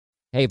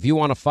Hey, if you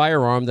want a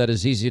firearm that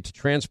is easy to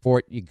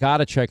transport, you got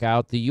to check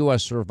out the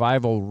U.S.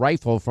 Survival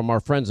Rifle from our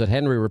friends at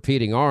Henry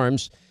Repeating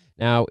Arms.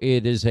 Now,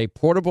 it is a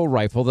portable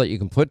rifle that you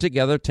can put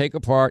together, take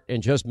apart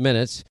in just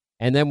minutes.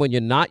 And then when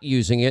you're not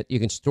using it, you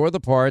can store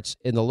the parts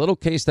in the little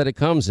case that it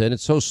comes in.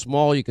 It's so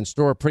small you can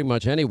store it pretty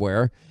much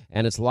anywhere,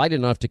 and it's light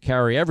enough to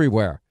carry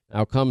everywhere.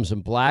 Now, it comes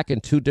in black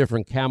and 2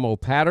 different camo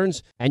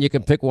patterns, and you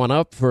can pick one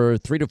up for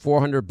 $300 to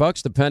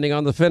 $400 depending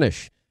on the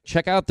finish.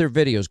 Check out their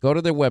videos. Go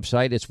to their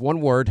website. It's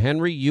one word,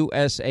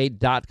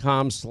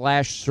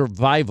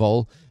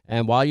 henryusa.com/survival.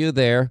 And while you're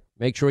there,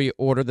 make sure you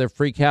order their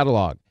free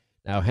catalog.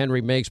 Now, Henry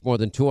makes more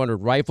than 200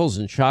 rifles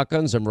and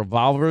shotguns and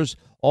revolvers,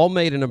 all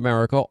made in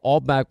America,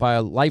 all backed by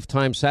a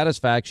lifetime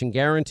satisfaction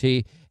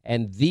guarantee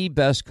and the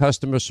best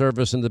customer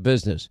service in the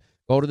business.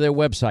 Go to their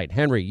website,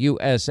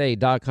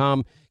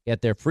 henryusa.com.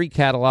 Get their free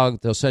catalog.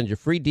 They'll send you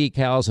free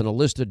decals and a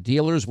list of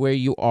dealers where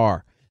you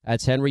are.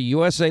 That's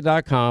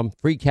henryusa.com.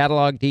 Free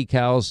catalog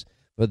decals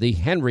for the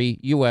Henry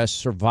U.S.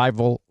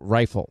 Survival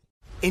Rifle.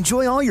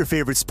 Enjoy all your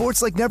favorite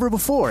sports like never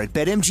before at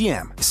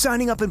BetMGM.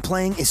 Signing up and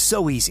playing is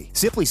so easy.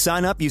 Simply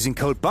sign up using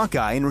code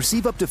Buckeye and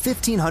receive up to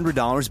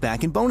 $1,500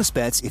 back in bonus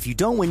bets if you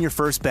don't win your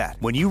first bet.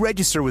 When you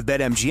register with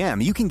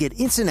BetMGM, you can get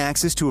instant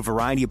access to a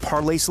variety of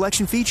parlay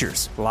selection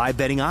features, live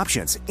betting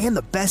options, and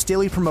the best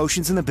daily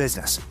promotions in the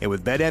business. And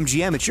with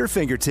BetMGM at your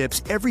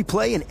fingertips, every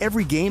play and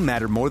every game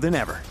matter more than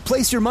ever.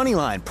 Place your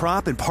moneyline,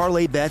 prop, and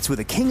parlay bets with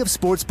the king of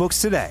sportsbooks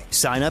today.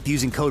 Sign up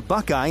using code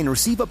Buckeye and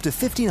receive up to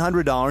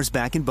 $1,500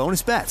 back in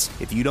bonus bets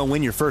if you don't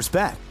win your first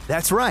bet.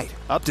 That's right,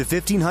 up to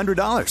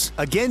 $1,500.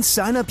 Again,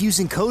 sign up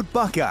using code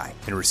Buckeye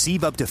and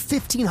receive up to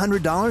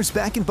 $1,500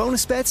 back in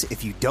bonus bets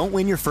if you don't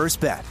win your first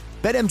bet.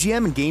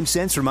 BetMGM and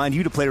GameSense remind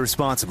you to play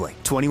responsibly.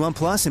 21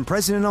 plus and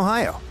present in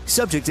Ohio.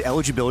 Subject to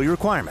eligibility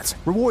requirements.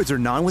 Rewards are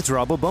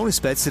non-withdrawable bonus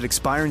bets that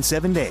expire in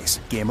 7 days.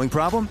 Gambling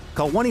problem?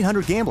 Call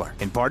 1-800-GAMBLER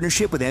in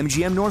partnership with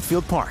MGM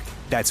Northfield Park.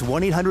 That's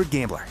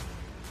 1-800-GAMBLER.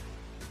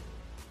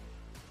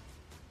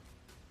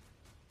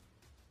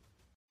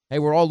 Hey,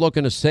 we're all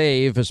looking to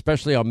save,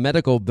 especially on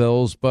medical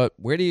bills, but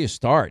where do you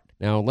start?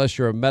 Now, unless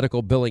you're a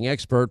medical billing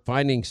expert,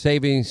 finding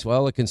savings,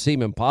 well, it can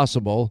seem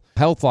impossible.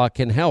 HealthLock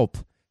can help.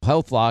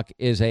 HealthLock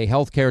is a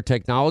healthcare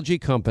technology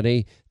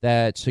company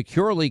that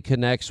securely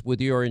connects with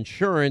your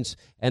insurance,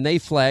 and they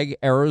flag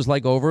errors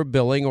like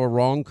overbilling or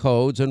wrong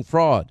codes and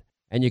fraud.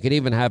 And you can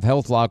even have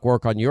HealthLock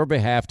work on your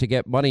behalf to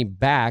get money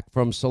back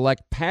from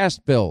select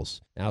past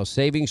bills. Now,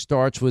 saving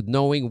starts with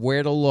knowing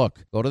where to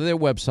look. Go to their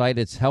website.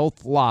 It's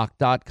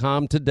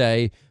healthlock.com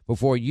today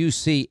before you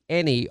see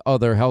any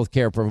other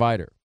healthcare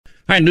provider.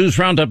 Hi, News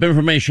Roundup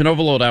Information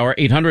Overload Hour,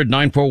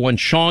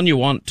 800-941-SEAN. You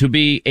want to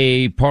be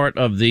a part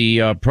of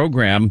the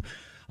program.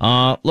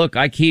 Look,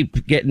 I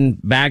keep getting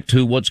back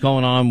to what's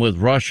going on with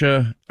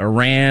Russia,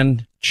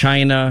 Iran,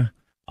 China,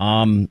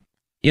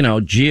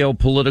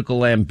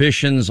 geopolitical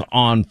ambitions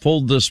on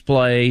full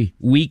display,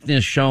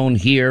 weakness shown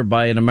here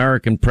by an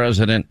American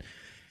president.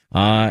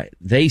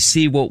 They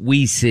see what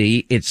we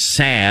see. It's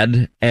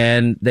sad.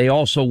 And they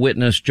also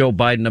witnessed Joe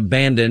Biden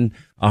abandon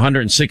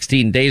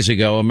 116 days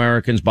ago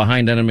Americans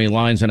behind enemy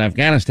lines in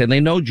Afghanistan. They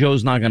know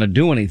Joe's not going to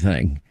do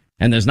anything,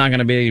 and there's not going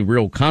to be any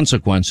real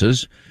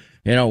consequences.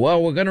 We're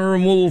going to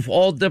remove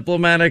all we're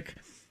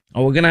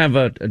going to have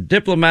a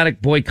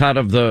diplomatic boycott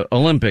of the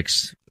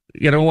Olympics.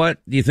 You know what?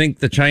 Do you think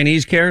the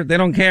Chinese care? They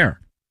don't care.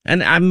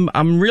 And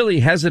I'm really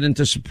hesitant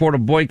to support a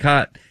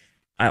boycott,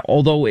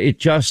 although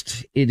it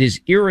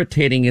is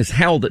irritating as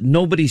hell that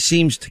nobody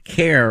seems to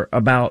care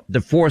about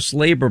the forced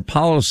labor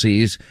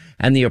policies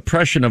and the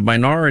oppression of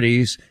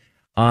minorities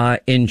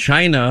in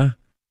China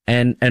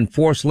and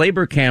forced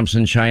labor camps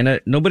in China.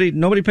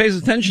 Nobody pays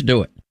attention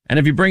to it. And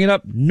if you bring it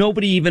up,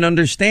 nobody even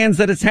understands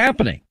that it's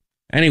happening.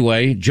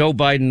 Anyway, Joe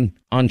Biden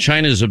on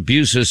China's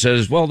abuses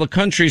says, well, the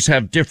countries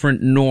have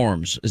different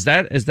norms. Is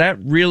that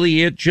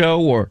really it,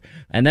 Joe?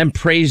 And then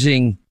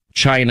praising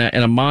China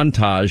in a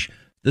montage,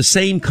 the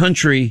same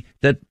country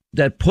that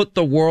put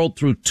the world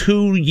through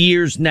 2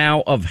 years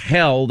now of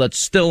hell that's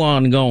still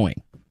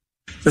ongoing.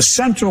 The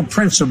central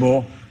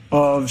principle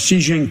of Xi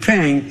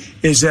Jinping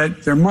is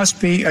that there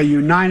must be a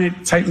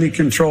united, tightly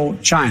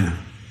controlled China.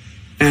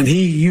 And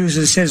he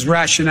uses his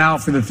rationale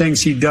for the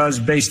things he does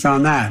based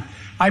on that.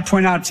 I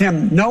point out to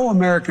him, no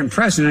American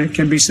president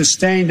can be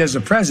sustained as a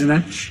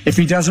president if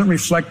he doesn't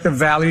reflect the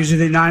values of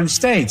the United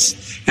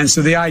States. And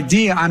so the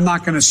idea, I'm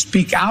not going to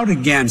speak out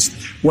against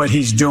what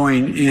he's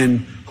doing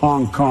in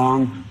Hong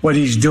Kong, what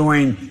he's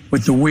doing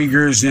with the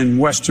Uyghurs in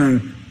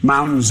western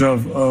mountains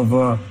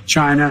of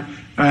China,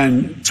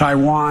 and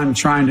Taiwan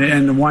trying to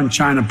end the one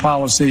China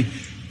policy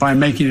by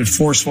making it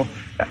forceful.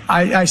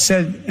 I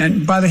said,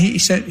 and by the way, he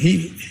said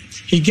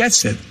he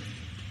gets it.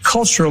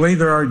 Culturally,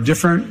 there are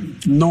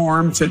different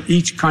norms at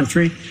each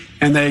country,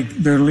 and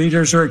their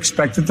leaders are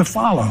expected to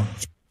follow.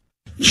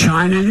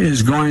 China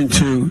is going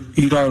to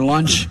eat our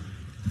lunch?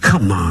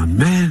 Come on,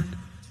 man.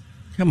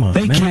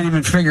 They can't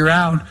even figure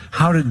out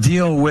how to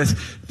deal with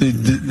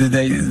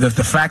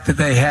the fact that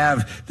they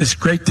have this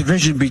great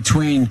division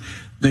between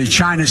the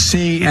China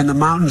Sea and the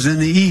mountains in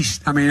the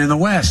east, in the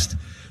west.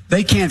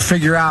 they can't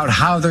figure out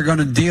how they're going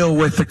to deal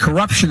with the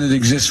corruption that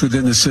exists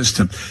within the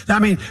system. I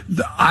mean,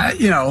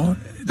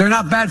 they're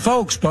not bad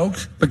folks,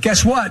 but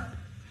guess what?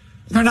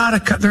 They're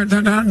not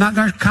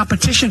they're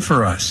competition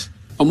for us.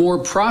 A more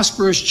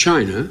prosperous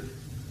China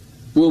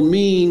will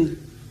mean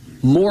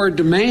more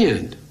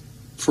demand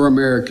for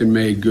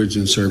American-made goods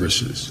and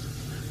services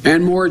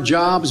and more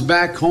jobs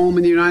back home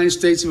in the United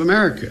States of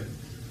America.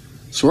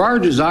 So our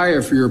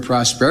desire for your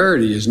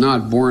prosperity is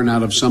not born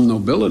out of some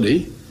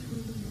nobility.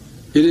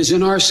 It is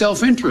in our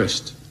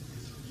self-interest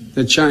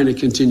that China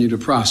continue to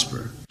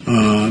prosper.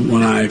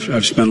 When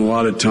I've spent a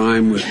lot of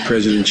time with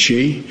President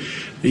Xi,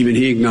 even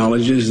he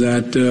acknowledges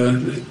that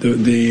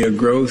the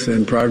growth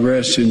and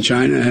progress in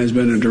China has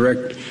been a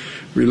direct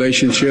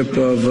relationship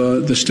of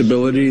the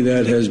stability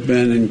that has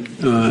been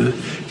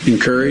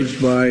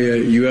encouraged by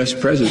U.S.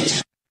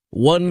 presence.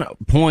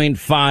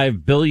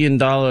 $1.5 billion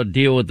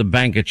deal with the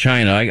Bank of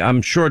China.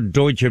 I'm sure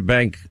Deutsche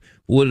Bank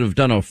would have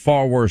done a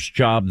far worse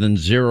job than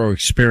Zero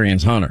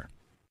Experience Hunter,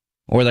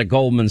 or that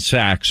Goldman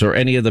Sachs or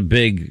any of the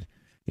big,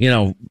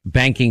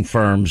 banking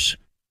firms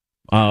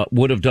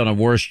would have done a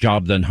worse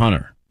job than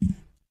Hunter.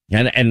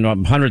 And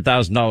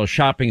 $100,000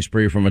 shopping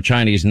spree from a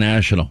Chinese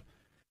national.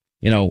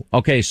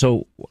 Okay,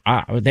 so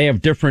they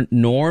have different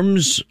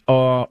norms,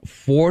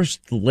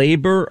 forced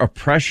labor,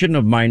 oppression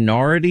of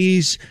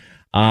minorities,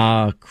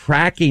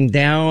 cracking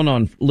down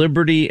on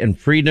liberty and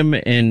freedom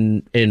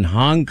in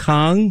Hong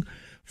Kong,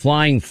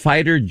 flying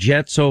fighter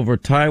jets over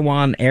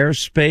Taiwan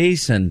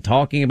airspace and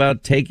talking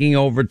about taking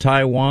over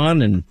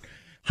Taiwan, and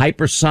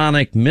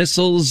hypersonic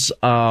missiles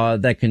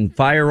that can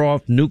fire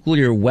off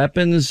nuclear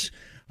weapons,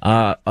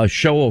 a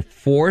show of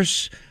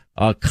force,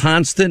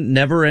 constant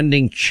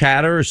never-ending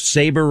chatter,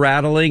 saber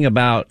rattling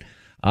about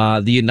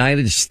the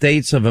United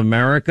States of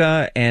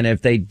America, and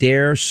if they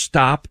dare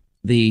stop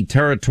the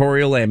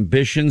territorial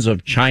ambitions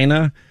of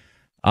China,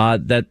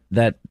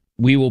 that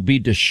we will be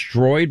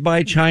destroyed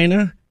by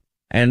China.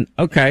 And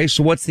okay,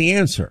 so what's the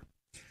answer?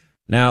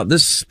 Now,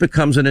 this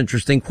becomes an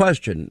interesting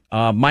question.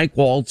 Mike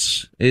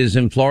Waltz is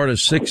in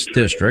Florida's 6th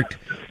district,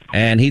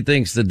 and he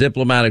thinks the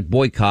diplomatic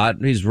boycott,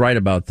 he's right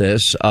about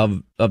this,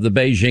 of the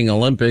Beijing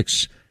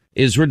Olympics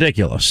is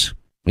ridiculous.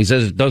 He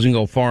says it doesn't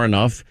go far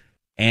enough.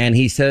 And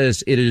he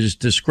says it is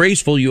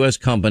disgraceful U.S.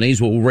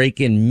 companies will rake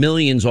in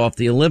millions off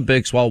the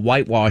Olympics while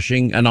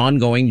whitewashing an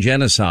ongoing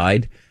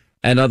genocide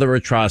and other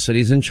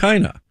atrocities in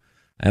China.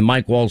 And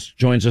Mike Waltz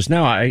joins us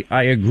now.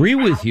 I agree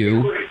with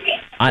you.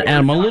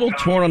 I'm a little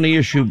torn on the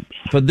issue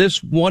for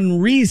this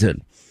one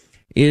reason.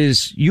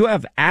 Is you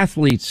have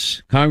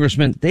athletes,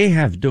 Congressman, they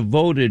have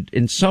devoted,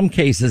 in some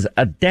cases,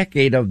 a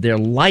decade of their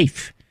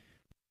life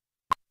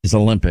to these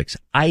Olympics.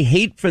 I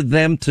hate for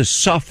them to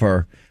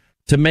suffer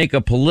to make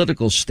a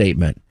political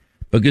statement,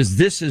 because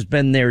this has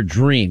been their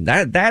dream.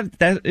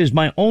 That is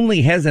my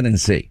only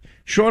hesitancy.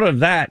 Short of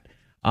that,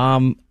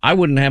 I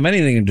wouldn't have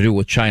anything to do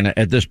with China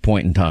at this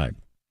point in time.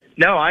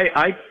 No,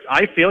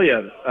 I feel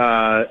you,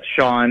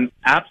 Sean,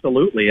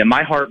 absolutely. And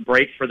my heart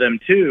breaks for them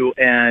too.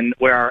 And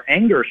where our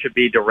anger should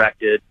be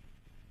directed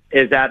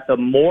is at the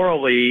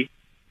morally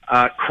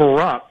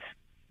corrupt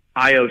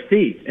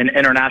IOC, an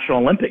International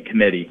Olympic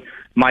Committee.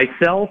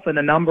 Myself and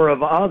a number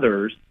of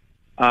others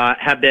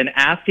have been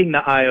asking the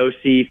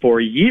IOC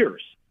for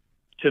years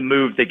to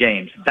move the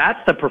games. That's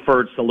the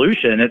preferred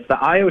solution. It's the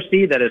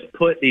IOC that has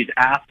put these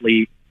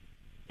athletes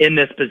in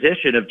this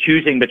position of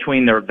choosing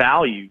between their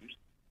values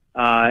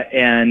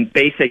and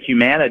basic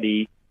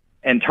humanity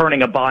and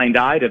turning a blind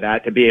eye to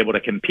that to be able to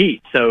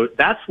compete. So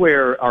that's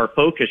where our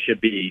focus should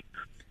be,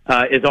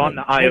 is on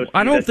the IOC.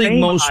 I don't think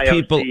most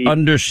people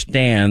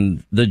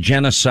understand the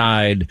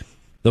genocide,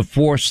 the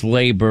forced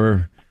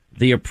labor,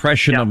 the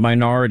oppression of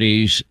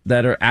minorities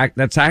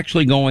that's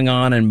actually going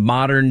on in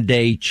modern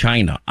day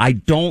China. I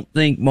don't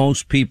think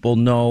most people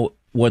know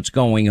what's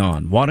going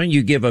on. Why don't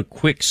you give a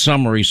quick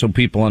summary so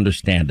people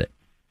understand it?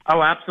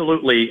 Oh,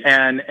 absolutely.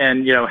 And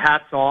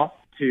hats off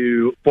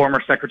to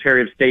former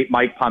Secretary of State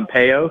Mike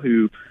Pompeo,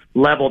 who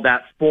leveled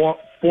that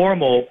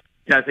formal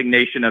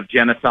designation of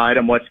genocide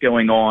and what's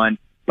going on,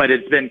 but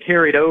it's been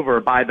carried over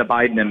by the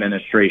Biden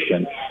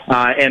administration.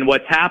 And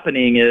what's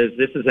happening is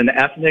this is an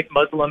ethnic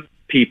Muslim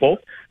people,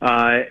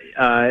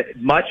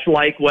 much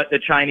like what the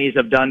Chinese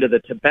have done to the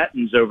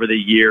Tibetans over the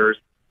years.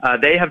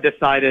 They have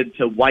decided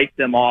to wipe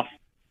them off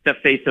the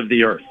face of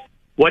the earth.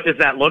 What does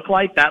that look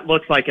like? That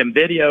looks like, and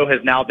video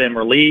has now been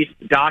released.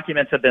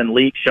 Documents have been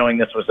leaked showing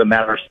this was a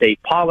matter of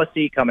state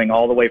policy coming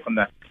all the way from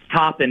the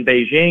top in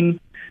Beijing,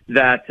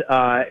 that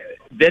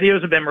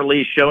videos have been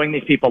released showing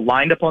these people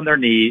lined up on their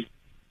knees,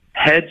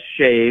 heads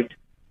shaved,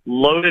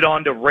 loaded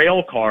onto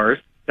rail cars,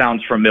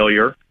 sounds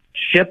familiar,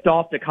 shipped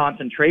off to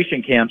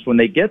concentration camps. When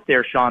they get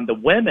there, Sean, the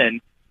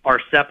women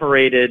are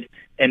separated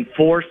and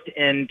forced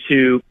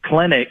into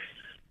clinics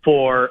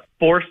for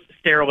forced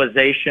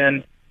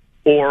sterilization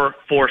or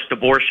forced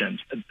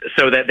abortions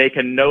so that they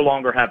can no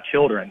longer have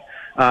children.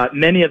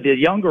 Many of the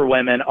younger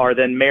women are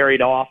then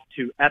married off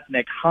to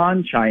ethnic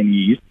Han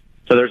Chinese.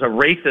 So there's a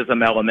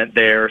racism element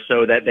there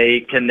so that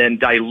they can then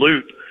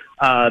dilute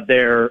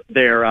their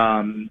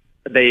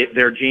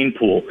their gene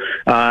pool.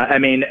 I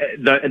mean,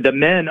 the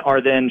men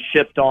are then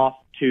shipped off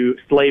to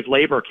slave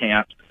labor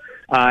camps,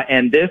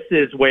 and this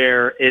is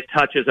where it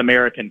touches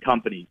American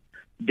companies.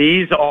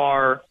 These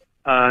are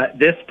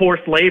this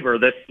forced labor,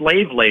 this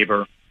slave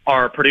labor,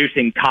 are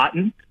producing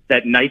cotton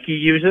that Nike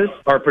uses,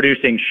 are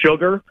producing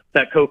sugar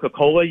that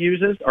Coca-Cola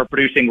uses, are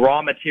producing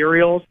raw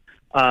materials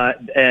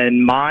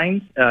and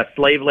mines,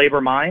 slave labor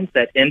mines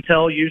that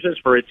Intel uses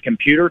for its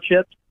computer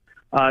chips.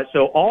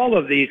 So all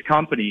of these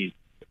companies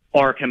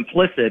are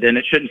complicit, and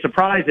it shouldn't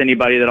surprise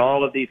anybody that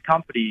all of these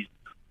companies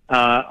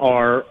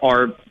are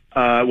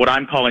what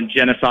I'm calling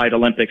genocide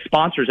Olympic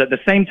sponsors. At the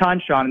same time,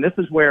 Sean, and this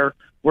is where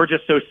we're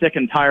just so sick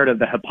and tired of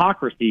the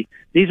hypocrisy,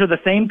 these are the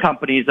same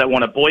companies that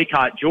want to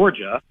boycott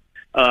Georgia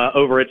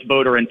over its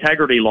voter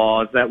integrity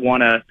laws, that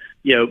want to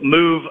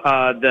move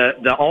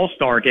the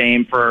All-Star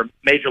game for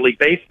Major League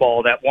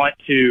Baseball, that want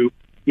to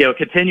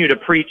continue to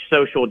preach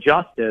social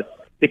justice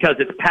because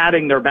it's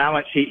padding their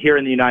balance sheet here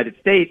in the United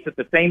States. At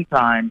the same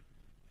time,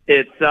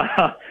 it's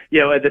at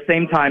the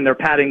same time they're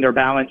padding their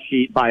balance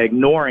sheet by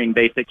ignoring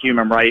basic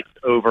human rights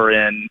over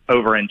in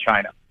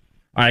China.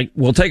 All right,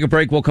 we'll take a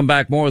break. We'll come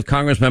back more with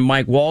Congressman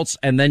Mike Waltz,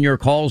 and then your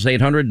calls,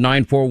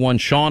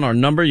 800-941-SEAN, our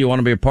number. You want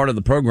to be a part of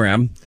the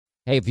program.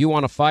 Hey, if you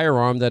want a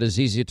firearm that is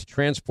easy to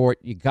transport,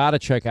 you got to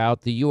check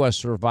out the U.S.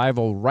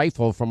 Survival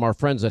Rifle from our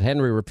friends at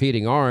Henry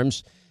Repeating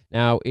Arms.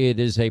 Now, it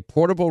is a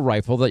portable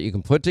rifle that you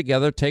can put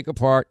together, take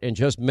apart in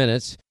just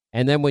minutes,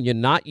 and then when you're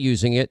not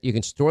using it, you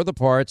can store the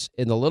parts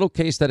in the little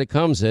case that it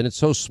comes in. It's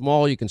so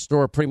small you can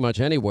store it pretty much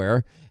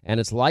anywhere,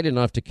 and it's light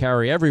enough to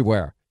carry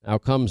everywhere. Now,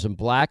 it comes in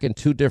black and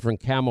 2 different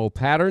camo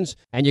patterns,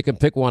 and you can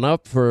pick one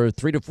up for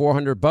 $300 to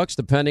 $400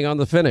 depending on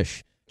the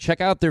finish.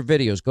 Check out their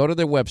videos. Go to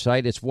their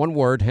website. It's one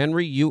word,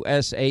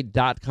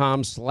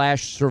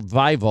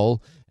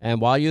 henryusa.com/survival.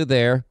 And while you're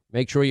there,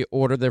 make sure you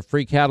order their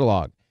free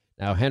catalog.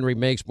 Now, Henry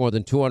makes more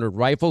than 200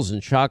 rifles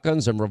and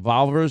shotguns and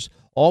revolvers,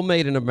 all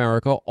made in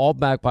America, all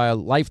backed by a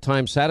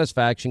lifetime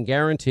satisfaction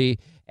guarantee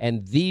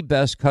and the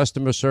best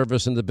customer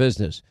service in the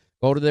business.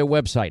 Go to their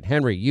website,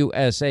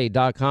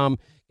 henryusa.com.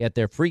 Get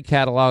their free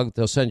catalog.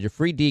 They'll send you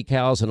free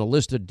decals and a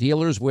list of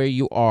dealers where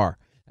you are.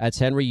 That's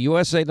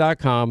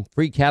henryusa.com.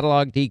 Free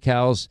catalog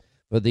decals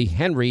for the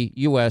Henry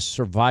U.S.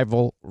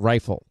 Survival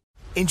Rifle.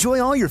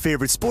 Enjoy all your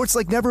favorite sports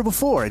like never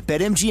before at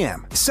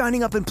BetMGM.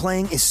 Signing up and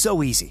playing is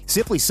so easy.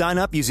 Simply sign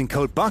up using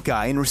code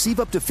Buckeye and receive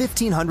up to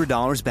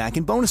 $1,500 back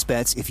in bonus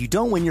bets if you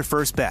don't win your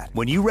first bet.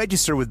 When you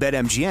register with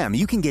BetMGM,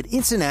 you can get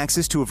instant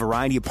access to a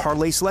variety of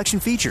parlay selection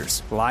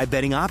features, live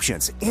betting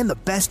options, and the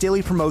best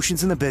daily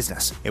promotions in the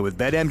business. And with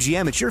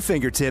BetMGM at your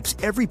fingertips,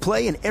 every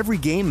play and every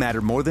game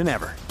matter more than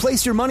ever.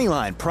 Place your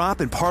moneyline, prop,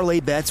 and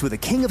parlay bets with the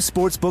king of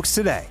sportsbooks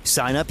today.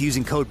 Sign up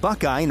using code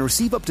Buckeye and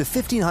receive up to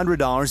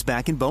 $1,500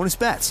 back in bonus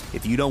bets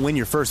if you don't win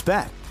your first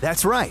bet.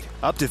 That's right,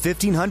 up to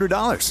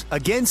 $1,500.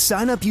 Again,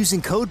 sign up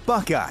using code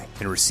Buckeye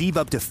and receive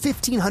up to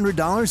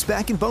 $1,500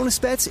 back in bonus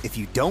bets if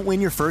you don't win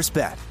your first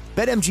bet.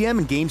 BetMGM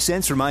and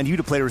GameSense remind you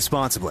to play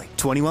responsibly.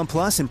 21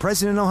 plus and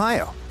present in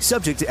Ohio.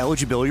 Subject to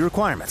eligibility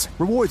requirements.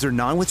 Rewards are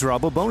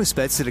non-withdrawable bonus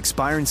bets that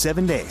expire in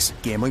 7 days.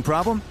 Gambling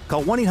problem?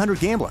 Call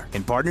 1-800-GAMBLER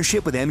in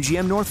partnership with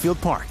MGM Northfield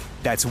Park.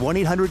 That's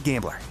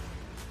 1-800-GAMBLER.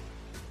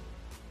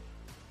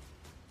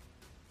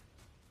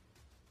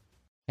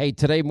 Hey,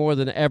 today more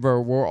than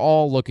ever, we're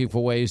all looking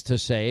for ways to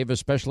save,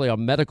 especially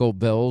on medical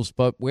bills,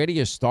 but where do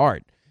you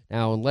start?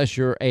 Now, unless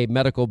you're a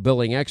medical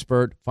billing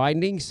expert,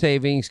 finding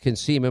savings can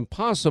seem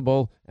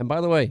impossible. And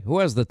by the way, who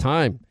has the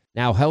time?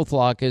 Now,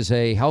 HealthLock is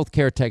a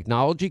healthcare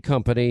technology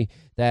company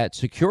that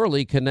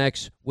securely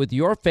connects with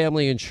your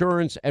family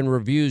insurance and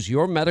reviews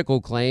your medical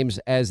claims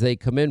as they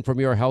come in from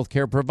your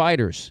healthcare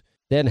providers.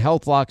 Then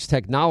HealthLock's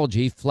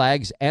technology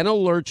flags and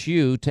alerts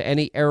you to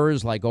any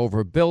errors like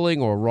overbilling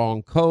or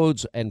wrong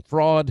codes and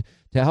fraud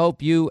to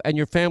help you and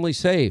your family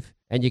save.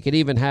 And you can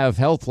even have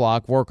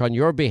HealthLock work on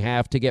your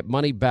behalf to get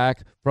money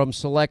back from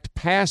select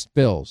past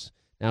bills.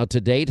 Now, to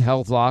date,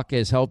 HealthLock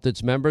has helped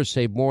its members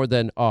save more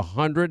than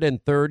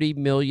 $130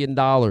 million.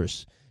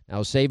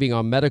 Now, saving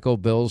on medical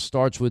bills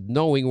starts with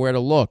knowing where to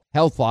look.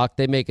 HealthLock,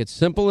 they make it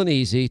simple and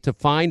easy to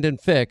find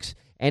and fix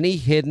any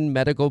hidden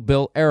medical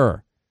bill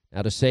error.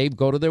 Now, to save,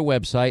 go to their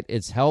website.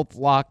 It's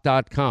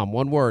healthlock.com.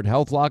 One word,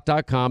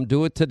 healthlock.com.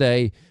 Do it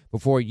today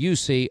before you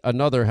see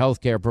another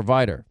healthcare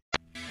provider.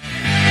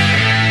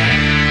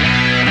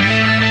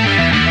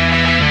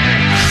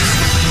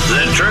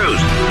 The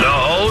truth, the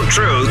whole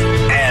truth,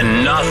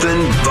 and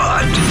nothing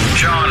but.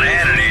 Sean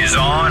Hannity's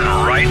on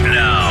right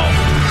now.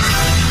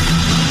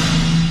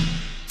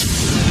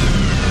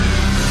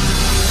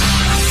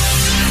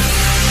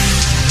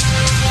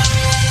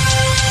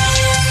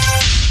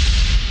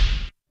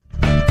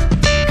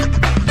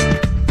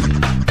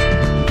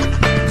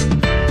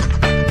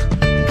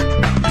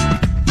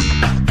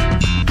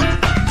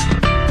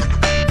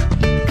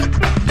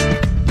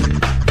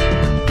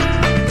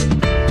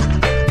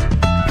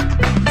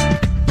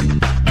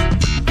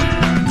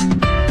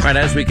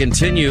 As we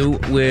continue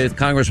with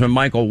Congressman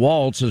Michael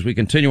Waltz, as we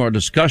continue our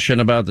discussion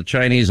about the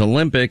Chinese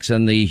Olympics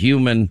and the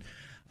human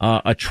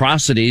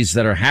atrocities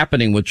that are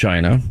happening with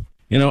China,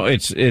 You know,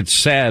 it's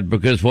sad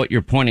because what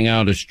you're pointing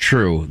out is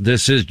true.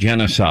 This is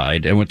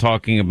genocide, and we're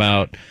talking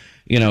about,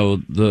 you know,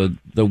 the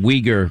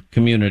Uyghur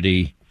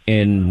community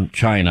in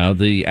China,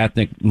 the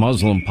ethnic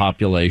Muslim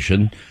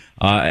population.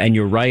 And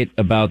you're right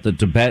about the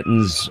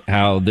Tibetans,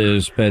 how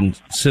there's been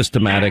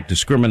systematic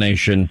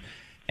discrimination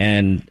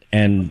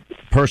and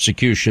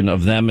persecution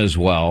of them as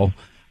well.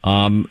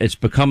 It's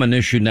become an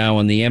issue now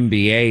in the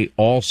NBA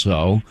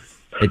also.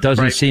 It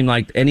doesn't seem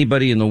like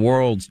anybody in the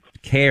world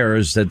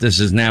cares that this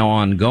is now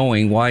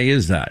ongoing. Why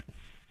is that?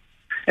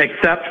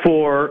 Except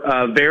for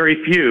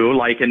very few,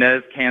 like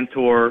Enes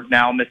Kanter,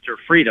 now Mr.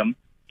 Freedom.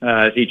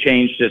 He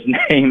changed his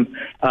name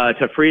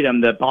to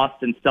Freedom, the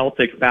Boston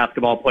Celtics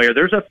basketball player.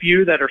 There's a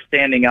few that are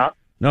standing up.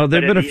 No,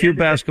 there have been a few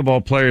basketball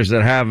players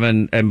that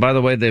haven't. And by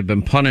the way, they've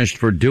been punished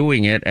for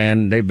doing it,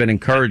 and they've been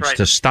encouraged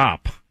to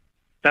stop.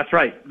 That's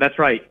right. That's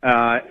right.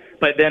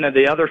 But then on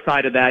the other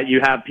side of that,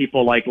 you have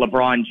people like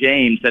LeBron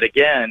James that,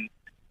 again,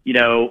 you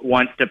know,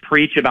 wants to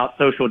preach about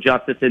social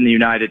justice in the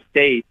United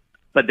States,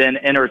 but then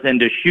enters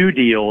into shoe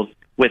deals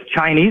with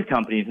Chinese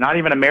companies, not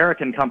even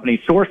American companies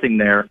sourcing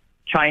there,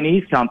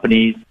 Chinese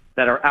companies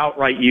that are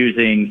outright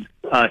using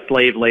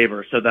slave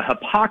labor. So the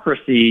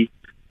hypocrisy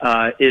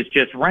is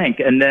just rank.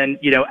 And then,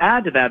 you know,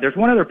 add to that, there's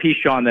one other piece,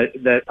 Sean,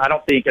 that I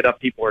don't think enough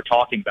people are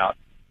talking about.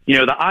 You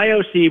know, the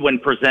IOC, when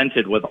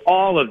presented with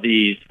all of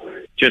these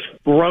just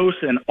gross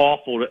and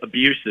awful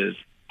abuses,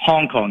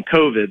 Hong Kong,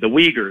 COVID, the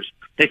Uyghurs,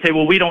 they say,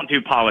 well, we don't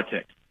do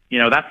politics. You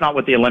know, that's not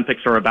what the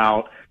Olympics are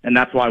about, and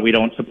that's why we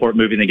don't support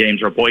moving the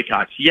games or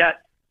boycotts.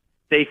 Yet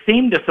they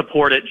seem to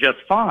support it just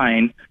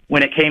fine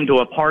when it came to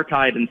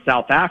apartheid in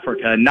South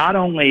Africa. Not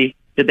only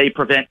did they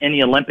prevent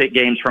any Olympic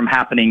Games from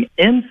happening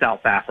in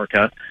South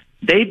Africa,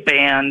 they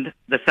banned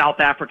the South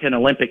African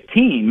Olympic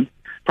team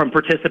from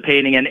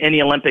participating in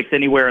any Olympics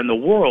anywhere in the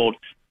world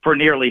for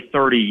nearly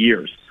 30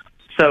 years.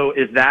 So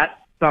is that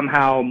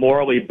somehow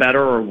morally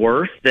better or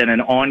worse than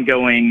an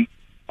ongoing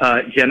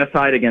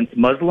genocide against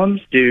Muslims?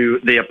 Do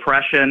the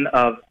oppression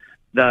of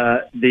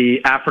the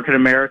African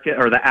American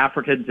or the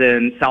Africans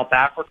in South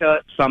Africa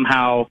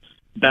somehow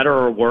better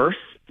or worse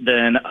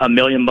than a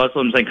million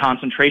Muslims in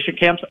concentration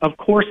camps? Of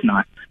course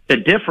not. The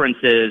difference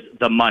is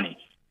the money.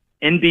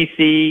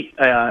 NBC,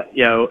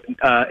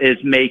 is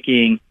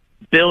making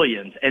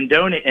billions and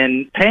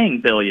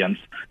paying billions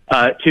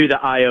to the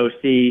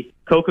IOC.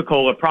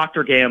 Coca-Cola,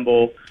 Procter &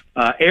 Gamble,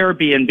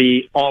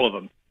 Airbnb, all of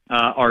them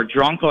are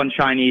drunk on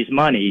Chinese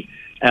money.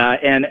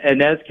 And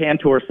Enes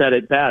Kanter said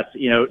it best,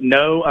 you know,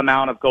 no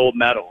amount of gold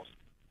medals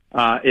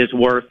is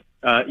worth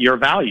your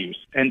values.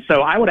 And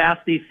so I would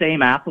ask these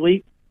same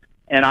athletes,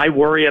 and I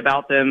worry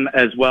about them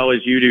as well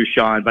as you do,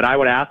 Sean, but I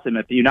would ask them,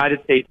 if the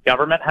United States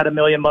government had a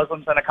million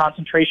Muslims in a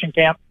concentration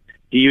camp,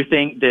 do you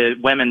think the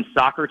women's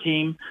soccer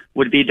team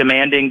would be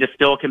demanding to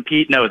still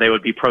compete? No, they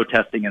would be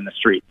protesting in the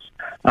streets.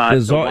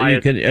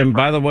 And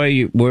by the way,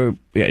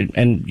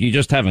 you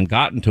just haven't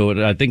gotten to it.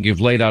 I think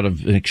you've laid out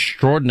an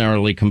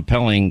extraordinarily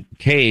compelling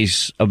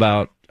case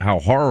about how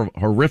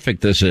horrific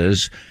this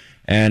is,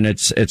 and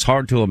it's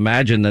hard to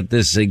imagine that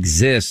this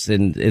exists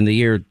in the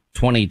year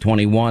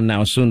 2021,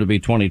 now soon to be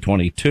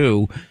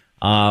 2022.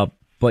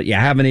 But you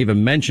haven't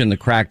even mentioned the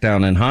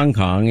crackdown in Hong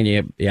Kong, and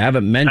you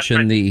haven't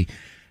mentioned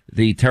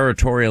the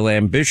territorial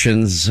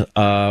ambitions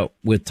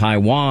with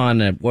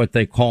Taiwan and what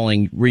they're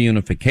calling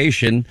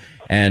reunification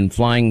and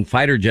flying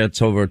fighter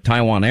jets over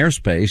Taiwan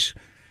airspace.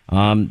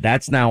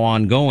 That's now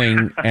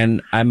ongoing,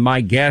 and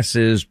my guess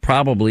is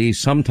probably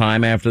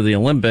sometime after the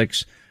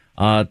Olympics,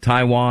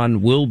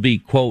 Taiwan will be,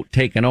 quote,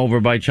 taken over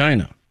by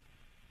China.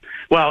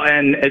 Well,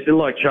 and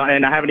look,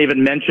 and I haven't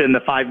even mentioned the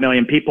 5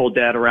 million people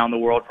dead around the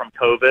world from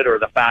COVID, or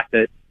the fact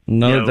that...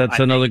 No, that's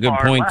another good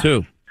point,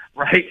 too.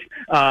 Right,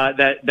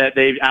 that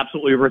they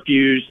absolutely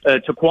refuse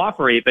to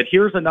cooperate. But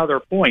here's another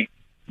point.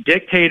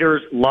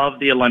 Dictators love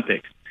the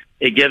Olympics.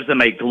 It gives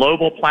them a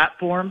global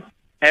platform.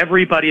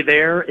 Everybody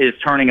there is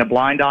turning a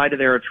blind eye to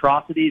their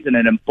atrocities, and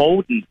it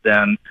emboldens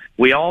them.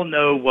 We all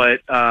know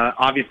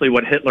obviously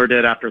what Hitler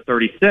did after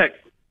 1936,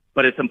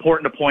 but it's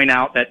important to point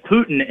out that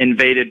Putin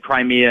invaded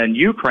Crimea and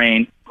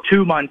Ukraine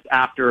 2 months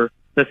after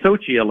the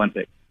Sochi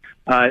Olympics.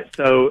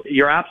 So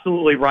you're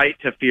absolutely right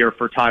to fear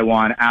for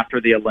Taiwan after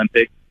the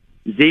Olympics.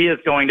 Xi is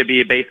going to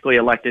be basically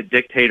elected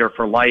dictator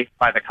for life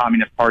by the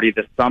Communist Party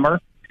this summer.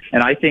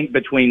 And I think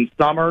between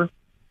summer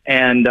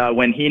and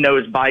when he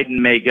knows Biden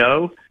may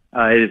go,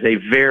 it is a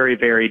very,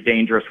 very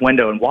dangerous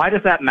window. And why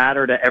does that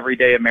matter to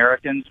everyday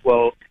Americans?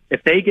 Well,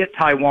 if they get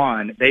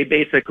Taiwan, they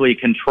basically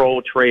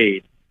control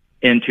trade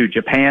into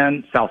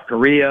Japan, South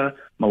Korea,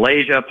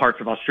 Malaysia, parts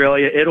of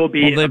Australia. It'll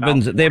be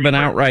they've been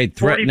outright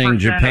threatening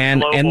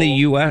Japan and the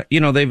U.S.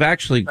 You know, they've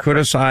actually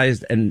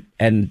criticized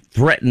and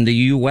threatened the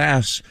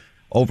U.S.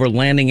 over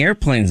landing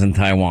airplanes in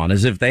Taiwan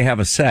as if they have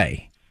a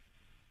say.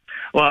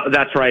 Well,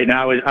 that's right. And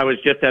I was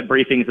just at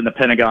briefings in the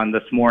Pentagon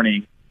this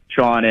morning,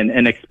 Sean,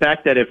 and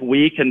expect that if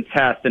we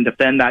contest and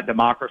defend that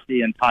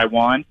democracy in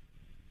Taiwan,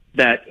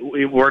 that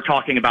we're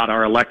talking about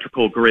our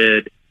electrical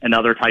grid and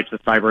other types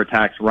of cyber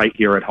attacks right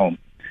here at home.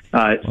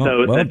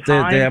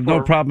 They have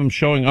no problem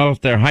showing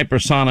off their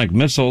hypersonic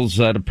missiles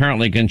that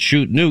apparently can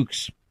shoot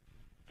nukes.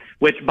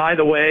 Which, by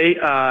the way,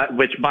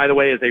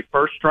 is a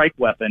first strike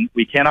weapon.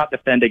 We cannot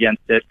defend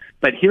against it.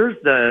 But here's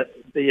the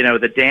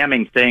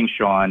damning thing,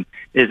 Sean,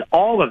 is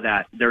all of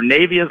that. Their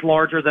Navy is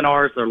larger than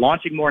ours. They're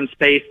launching more in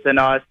space than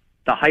us.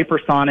 The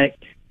hypersonic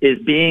is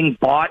being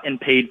bought and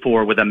paid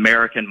for with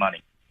American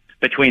money.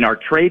 Between our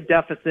trade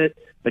deficit,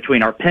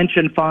 between our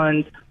pension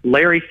funds,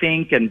 Larry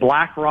Fink and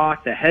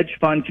BlackRock, the hedge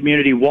fund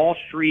community, Wall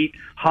Street,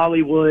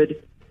 Hollywood,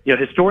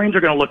 historians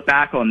are going to look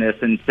back on this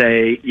and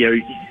say,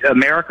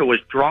 America was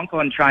drunk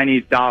on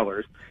Chinese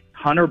dollars.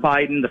 Hunter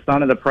Biden, the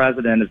son of the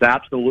president, is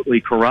absolutely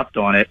corrupt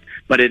on it,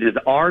 but it is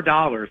our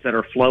dollars that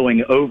are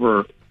flowing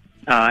over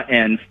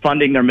and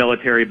funding their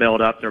military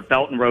buildup, their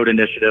Belt and Road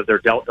Initiative,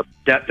 their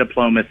debt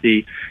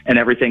diplomacy, and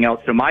everything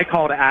else. So my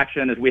call to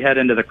action as we head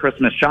into the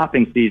Christmas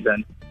shopping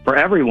season for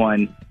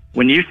everyone,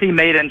 when you see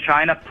made in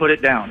China, put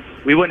it down.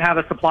 We wouldn't have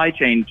a supply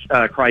chain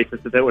crisis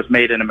if it was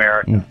made in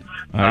America.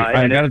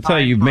 I got to tell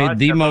you, you've made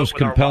the most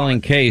compelling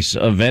case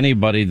of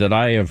anybody that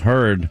I have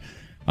heard.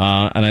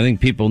 And I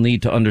think people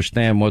need to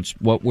understand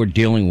what we're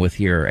dealing with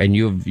here. And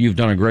you've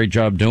done a great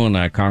job doing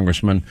that,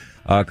 Congressman.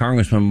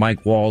 Congressman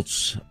Mike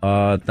Waltz,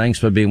 thanks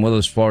for being with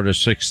us, Florida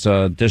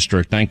 6th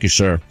District. Thank you,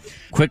 sir.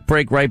 Quick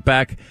break, right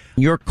back.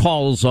 Your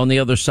calls on the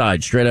other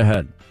side, straight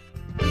ahead.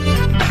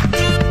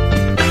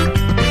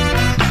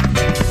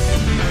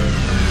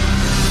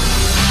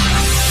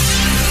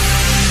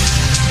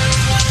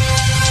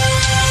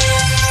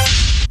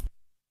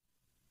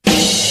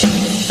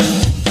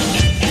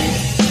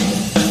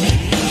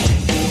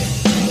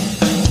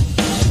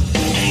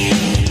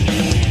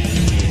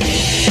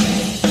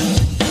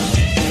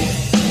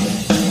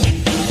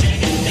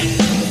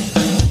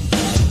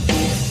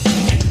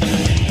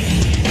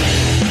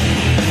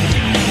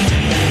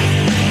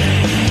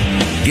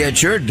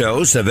 Get your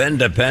dose of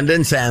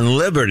independence and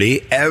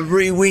liberty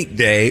every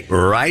weekday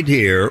right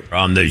here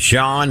on the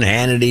Sean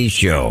Hannity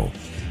Show. All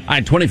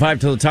right, 25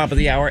 to the top of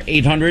the hour,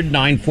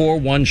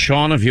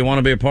 800-941-SEAN if you want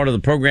to be a part of the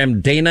program.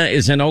 Dana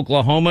is in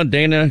Oklahoma.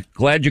 Dana,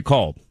 glad you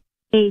called.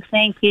 Hey,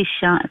 thank you,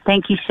 Sean.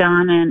 Thank you,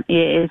 Sean, and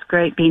it is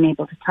great being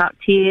able to talk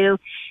to you.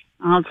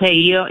 I'll tell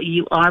you,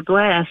 you are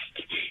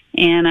blessed,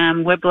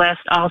 and we're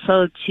blessed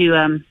also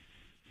to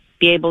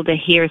be able to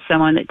hear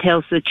someone that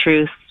tells the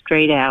truth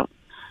straight out.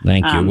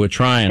 Thank you. We're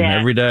trying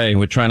every day.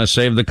 We're trying to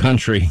save the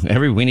country.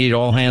 We need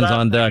all hands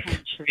on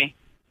deck.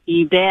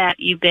 You bet.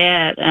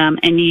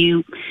 And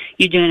you're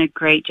doing a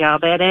great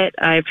job at it.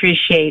 I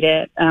appreciate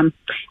it. I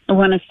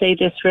want to say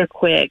this real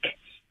quick.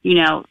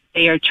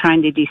 They are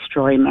trying to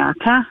destroy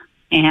America,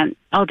 and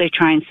they're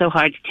trying so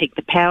hard to take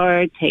the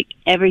power, take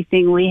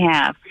everything we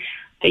have.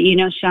 But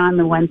Sean,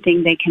 the one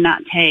thing they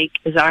cannot take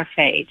is our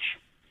faith,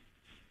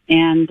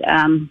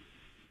 and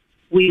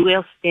we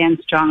will stand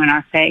strong in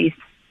our faith.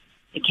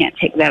 They can't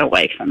take that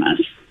away from us.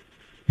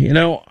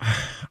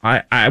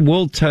 I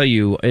will tell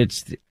you,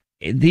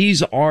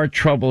 these are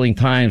troubling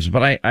times,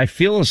 but I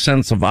feel a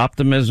sense of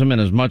optimism, and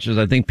as much as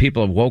I think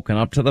people have woken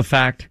up to the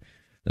fact,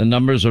 the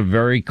numbers are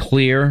very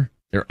clear,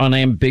 they're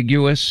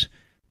unambiguous.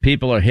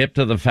 People are hip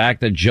to the fact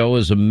that Joe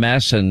is a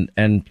mess,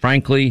 and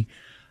frankly,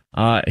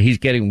 he's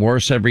getting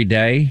worse every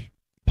day.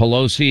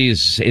 Pelosi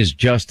is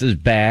just as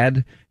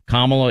bad.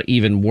 Kamala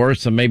even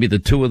worse than maybe the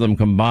two of them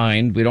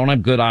combined. We don't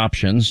have good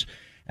options.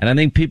 And I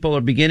think people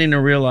are beginning to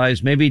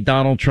realize maybe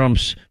Donald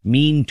Trump's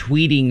mean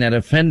tweeting that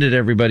offended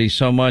everybody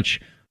so much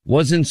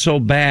wasn't so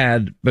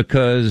bad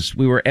because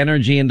we were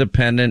energy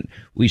independent.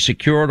 We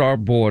secured our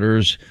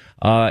borders.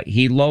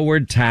 He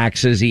lowered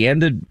taxes. He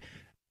ended,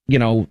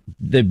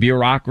 the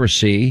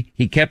bureaucracy.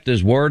 He kept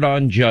his word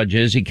on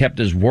judges. He kept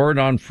his word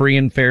on free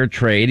and fair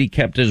trade. He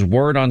kept his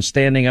word on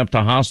standing up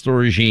to hostile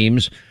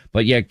regimes,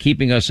 but yet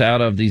keeping us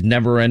out of these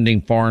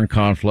never-ending foreign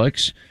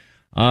conflicts.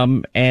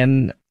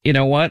 And you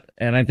know what?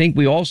 And I think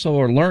we also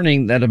are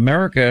learning that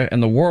America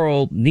and the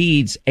world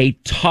needs a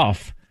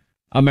tough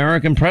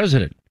American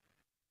president.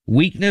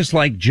 Weakness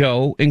like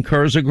Joe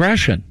incurs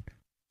aggression.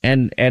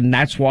 And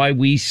that's why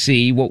we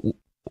see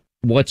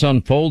what's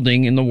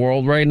unfolding in the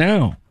world right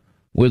now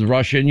with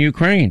Russia and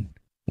Ukraine,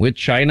 with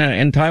China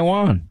and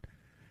Taiwan.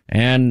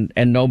 And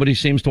nobody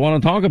seems to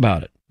want to talk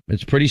about it.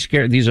 It's pretty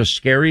scary. These are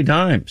scary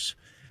times.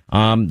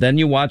 Then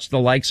you watch the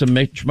likes of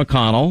Mitch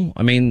McConnell.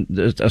 I mean,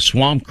 a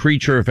swamp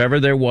creature, if ever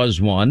there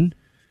was one.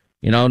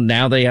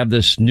 Now they have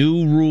this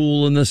new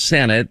rule in the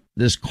Senate,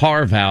 this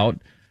carve out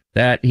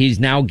that he's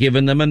now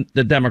given them,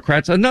 the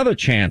Democrats, another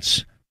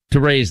chance to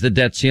raise the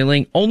debt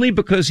ceiling only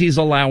because he's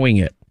allowing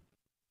it.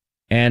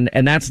 And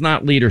that's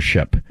not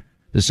leadership.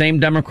 The same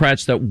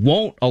Democrats that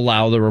won't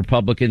allow the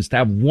Republicans to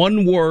have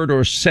one word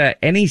or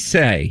any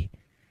say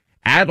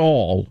at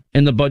all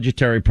in the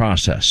budgetary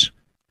process.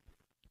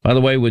 By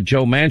the way, with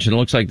Joe Manchin, it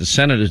looks like the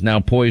Senate is now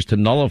poised to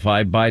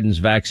nullify Biden's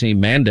vaccine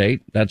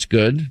mandate. That's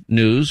good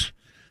news.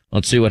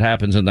 Let's see what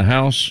happens in the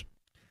House.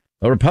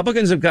 The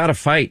Republicans have got to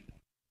fight.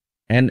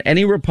 And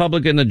any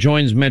Republican that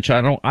joins Mitch,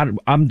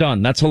 I'm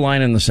done. That's a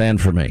line in the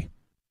sand for me.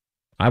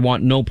 I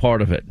want no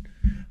part of it.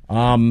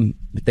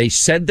 They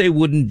said they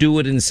wouldn't do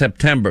it in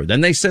September.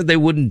 Then they said they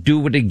wouldn't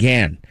do it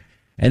again.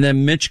 And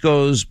then Mitch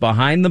goes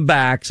behind the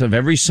backs of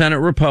every Senate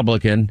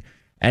Republican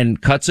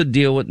and cuts a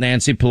deal with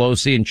Nancy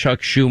Pelosi and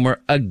Chuck Schumer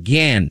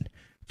again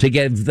to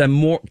get them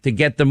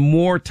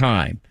more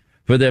time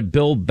for their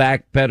Build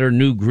Back Better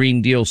New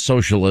Green Deal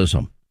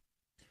socialism.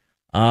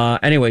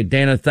 Anyway,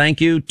 Dana,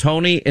 thank you.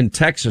 Tony in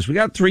Texas. We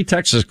got 3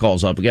 Texas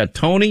calls up. We got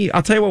Tony.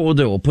 I'll tell you what we'll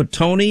do. We'll put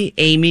Tony,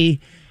 Amy,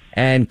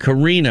 and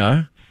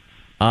Karina,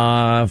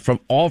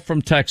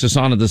 from Texas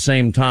on at the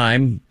same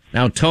time.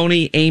 Now,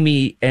 Tony,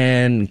 Amy,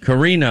 and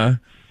Karina,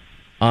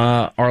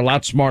 are a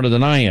lot smarter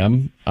than I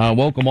am.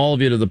 Welcome all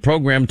of you to the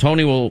program.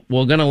 Tony,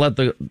 we're going to let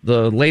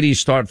the ladies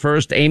start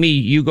first. Amy,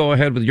 you go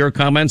ahead with your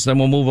comments, then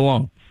we'll move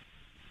along.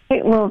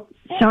 Well,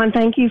 Sean,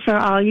 thank you for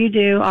all you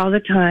do all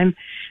the time.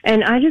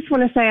 And I just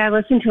want to say I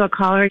listened to a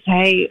caller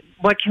say,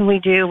 what can we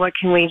do? What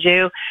can we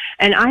do?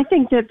 And I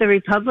think that the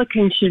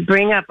Republicans should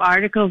bring up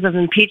articles of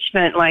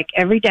impeachment like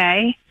every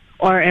day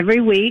or every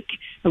week.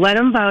 Let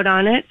them vote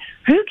on it.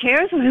 Who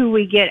cares who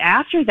we get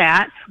after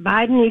that?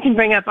 Biden, you can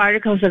bring up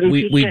articles of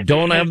impeachment. We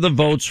don't have the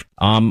votes.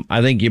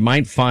 I think you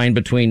might find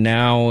between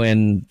now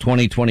and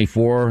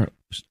 2024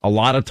 a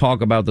lot of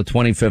talk about the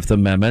 25th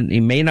Amendment. He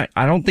may not.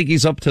 I don't think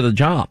he's up to the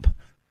job.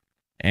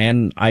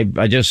 And I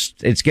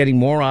just, it's getting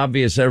more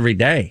obvious every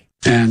day.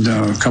 And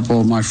a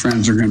couple of my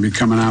friends are going to be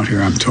coming out here,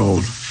 I'm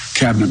told,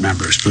 cabinet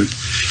members. But,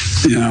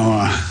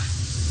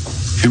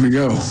 here we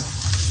go.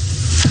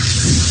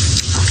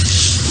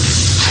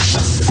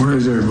 Where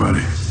is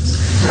everybody?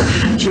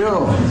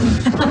 Jill.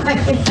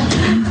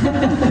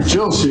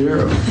 Jill's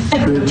here,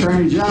 the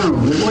Attorney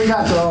General. We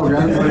got the all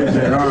everybody's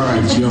there. All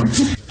right, Jill.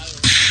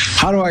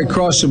 How do I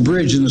cross a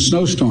bridge in a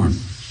snowstorm?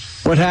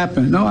 What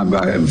happened? No,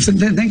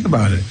 think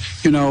about it.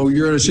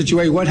 You're in a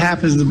situation. What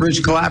happens if the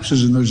bridge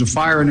collapses and there's a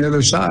fire on the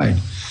other side?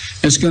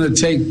 It's going to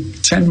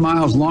take 10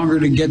 miles longer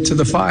to get to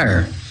the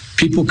fire.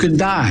 People could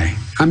die.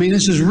 I mean,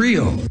 this is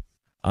real.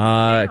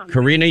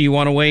 Karina, you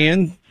want to weigh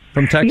in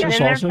from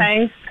Texas also?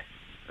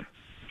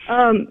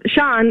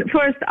 Sean,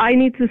 first I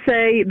need to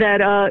say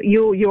that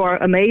you are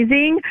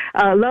amazing.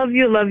 Love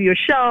your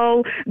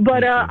show.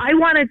 But I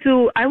wanted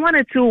to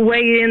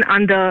weigh in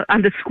on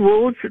the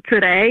schools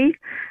today.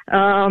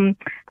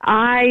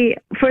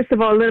 First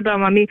of all, a little bit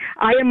about me.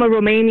 I am a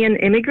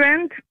Romanian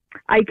immigrant.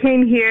 I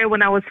came here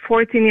when I was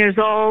 14 years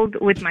old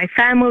with my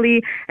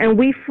family, and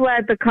we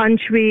fled the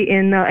country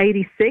in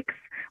 '86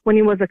 when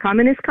it was a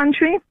communist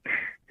country.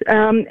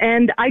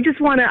 And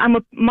I'm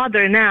a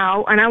mother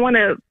now, and I want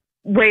to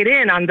weigh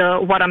in on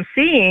what I'm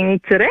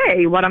seeing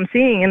today, what I'm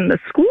seeing in the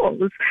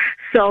schools.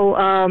 So,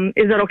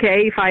 is it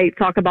okay if I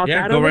talk about that?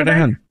 Yeah, go right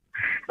ahead.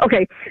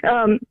 Okay.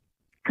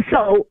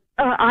 So,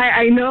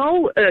 I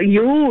know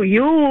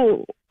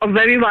you of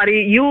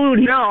everybody,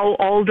 know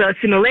all the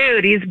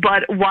similarities,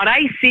 but what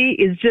I see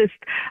is just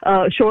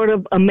short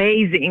of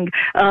amazing.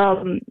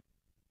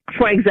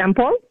 For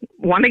example,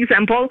 one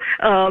example,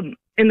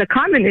 in the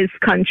communist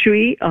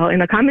country, in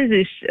the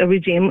communist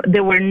regime,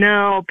 there were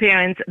no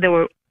parents, there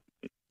were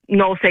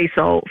no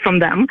say-so from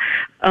them.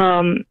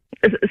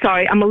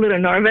 Sorry, I'm a little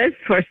nervous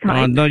first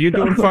time. No, you're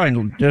doing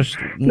fine.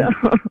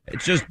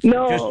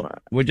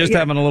 We're just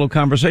having a little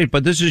conversation,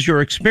 but this is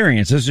your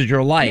experience. This is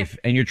your life,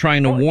 and you're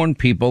trying to warn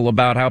people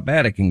about how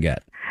bad it can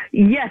get.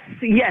 Yes.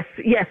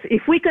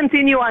 If we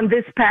continue on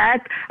this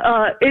path,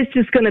 it's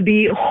just going to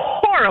be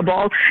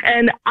horrible.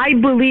 And I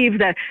believe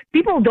that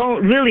people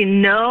don't really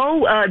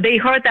know. They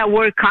heard that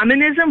word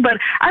communism, but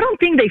I don't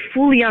think they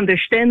fully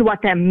understand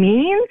what that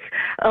means.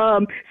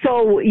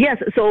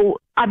 So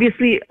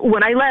obviously,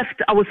 when I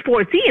left, I was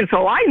 14,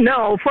 so I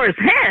know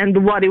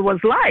firsthand what it was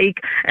like,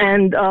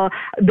 and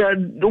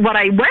what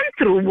I went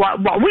through,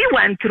 what we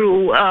went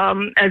through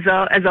as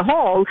a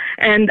whole,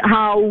 and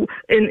how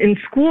in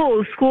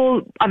school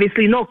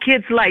obviously no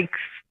kids like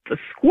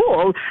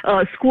school.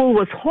 School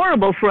was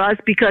horrible for us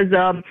because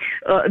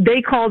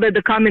they called it,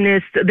 the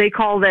communists, they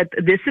called it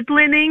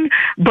disciplining,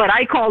 but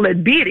I call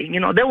it beating.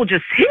 They will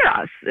just hit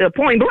us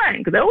point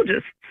blank. They will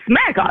just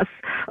smack us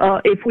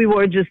if we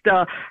were just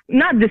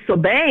not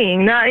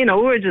disobeying, we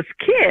were just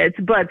kids,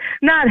 but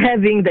not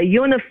having the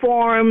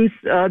uniforms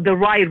the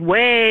right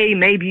way.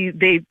 Maybe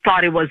they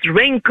thought it was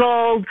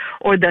wrinkled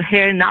or the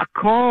hair not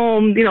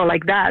combed,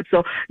 like that.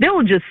 So they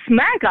would just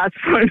smack us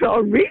for no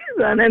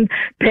reason. And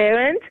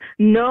parents,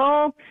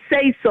 no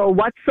say so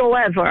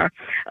whatsoever.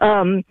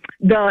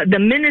 The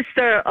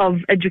Minister of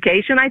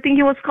Education, I think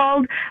he was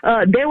called,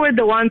 they were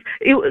the ones,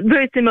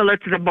 very similar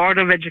to the Board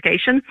of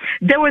Education.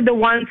 They were the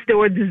ones that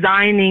were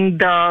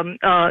designing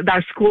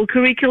our school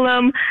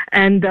curriculum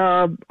and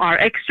our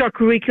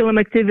extracurriculum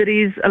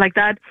activities like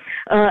that.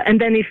 And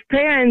then if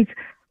parents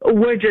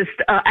were just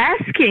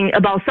asking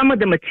about some of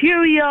the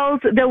materials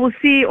that we'll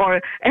see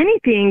or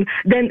anything,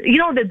 then,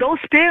 that those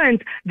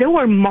parents, they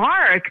were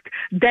marked,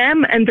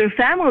 them and their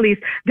families,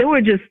 they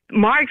were just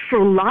marked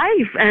for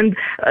life. And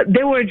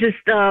they were just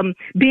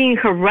being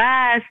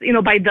harassed,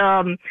 by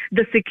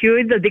the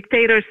security, the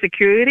dictator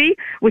security,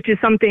 which is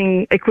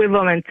something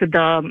equivalent to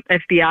the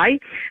FBI.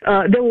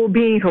 They were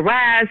being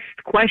harassed,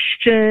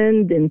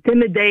 questioned,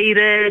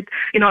 intimidated,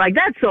 like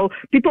that. So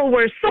people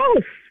were so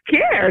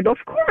scared. Of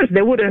course,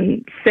 they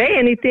wouldn't say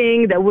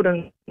anything. They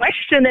wouldn't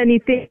question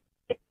anything.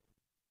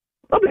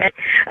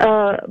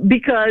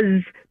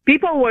 Because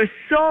people were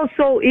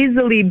so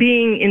easily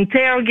being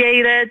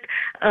interrogated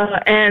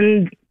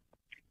and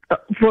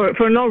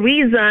for no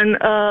reason.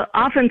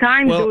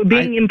 Oftentimes they were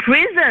being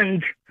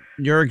imprisoned.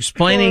 You're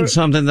explaining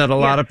something that a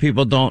lot of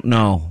people don't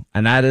know,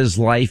 and that is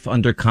life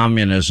under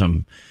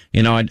communism.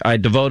 I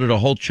devoted a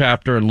whole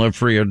chapter in Live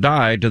Free or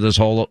Die to this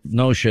whole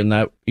notion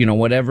that,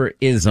 whatever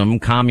ism,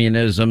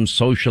 communism,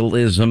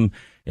 socialism,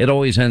 it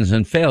always ends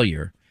in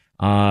failure.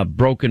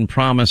 Broken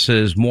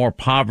promises, more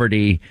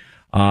poverty.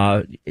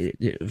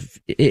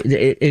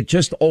 It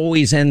just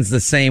always ends the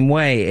same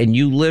way. And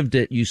you lived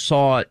it, you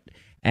saw it,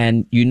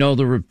 and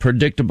the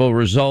predictable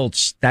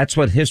results. That's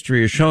what history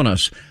has shown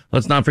us.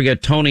 Let's not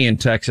forget Tony in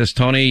Texas.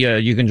 Tony,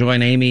 you can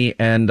join Amy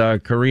and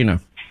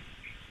Karina.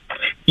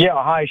 Yeah,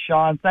 hi,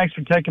 Sean. Thanks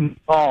for taking the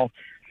call.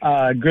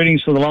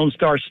 Greetings to the Lone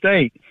Star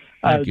State.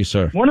 Thank you,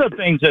 sir. One of the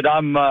things that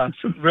I'm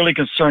really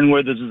concerned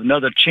with is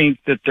another chink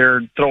that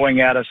they're throwing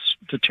at us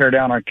to tear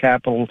down our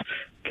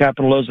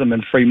capitalism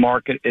and free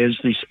market is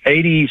these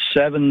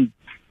 $87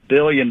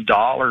 billion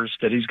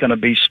that he's going to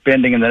be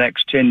spending in the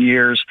next 10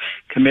 years,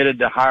 committed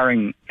to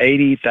hiring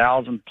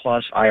 80,000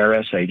 plus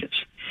IRS agents.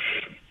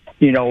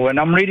 And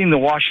I'm reading the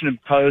Washington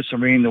Post,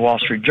 I'm reading the Wall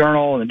Street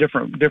Journal, and the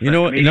different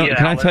media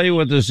can I tell you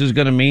what this is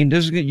going to mean?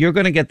 You're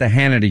going to get the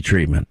Hannity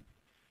treatment.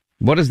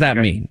 What does that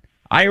mean?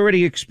 I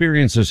already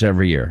experience this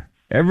every year.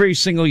 Every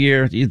single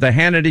year, the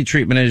Hannity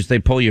treatment is they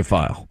pull your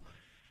file.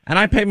 And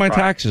I pay my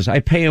taxes. I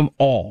pay them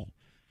all.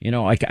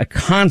 I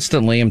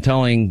constantly am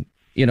telling,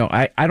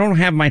 I don't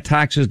have my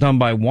taxes done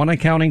by one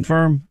accounting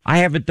firm. I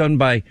have it done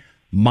by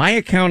my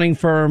accounting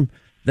firm,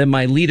 then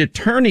my lead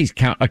attorney's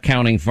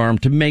accounting firm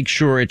to make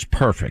sure it's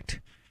perfect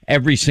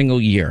every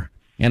single year.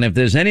 And if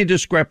there's any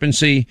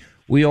discrepancy,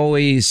 we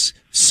always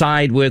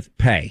side with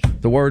pay.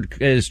 The word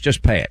is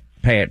just pay it,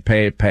 pay it,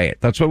 pay it, pay it.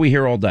 That's what we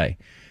hear all day.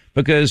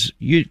 Because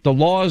the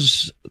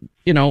laws,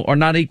 are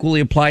not equally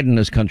applied in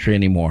this country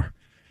anymore.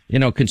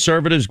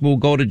 Conservatives will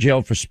go to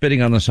jail for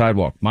spitting on the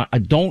sidewalk.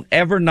 Don't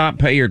ever not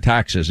pay your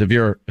taxes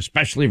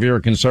especially if you're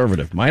a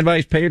conservative. My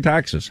advice, pay your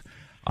taxes.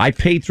 I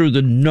pay through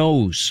the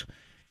nose.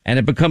 And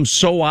it becomes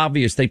so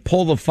obvious. They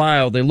pull the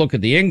file, they look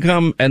at the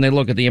income, and they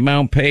look at the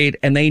amount paid,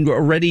 and they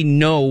already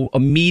know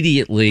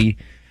immediately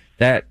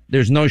that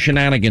there's no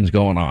shenanigans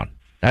going on.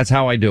 That's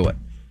how I do it.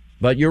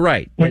 But you're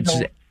right.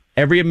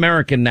 Every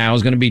American now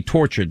is going to be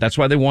tortured. That's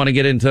why they want to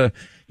get into,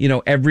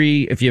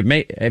 if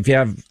you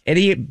have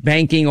any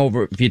banking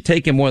if you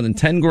take in more than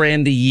 10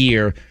 grand a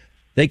year,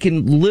 they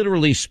can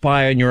literally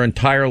spy on your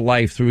entire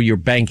life through your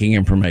banking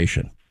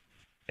information.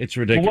 It's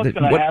ridiculous. Well, what's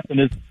going to happen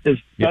is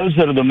those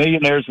that are the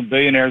millionaires and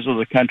billionaires of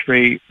the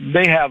country,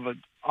 they have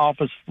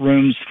office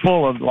rooms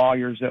full of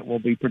lawyers that will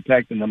be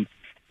protecting them.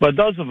 But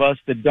those of us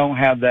that don't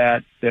have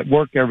that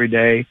work every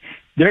day,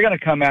 they're going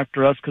to come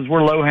after us because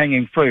we're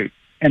low-hanging fruit.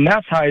 And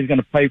that's how he's going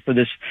to pay for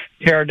this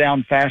tear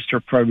down faster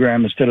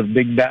program instead of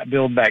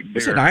build back bigger.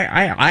 Listen,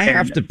 I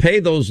have to pay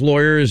those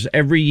lawyers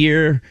every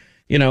year.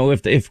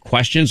 If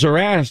questions are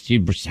asked,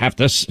 you have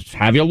to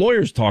have your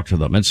lawyers talk to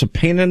them. It's a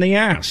pain in the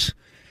ass.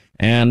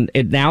 And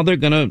now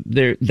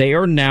they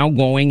are now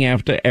going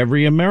after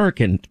every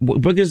American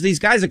because these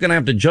guys are going to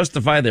have to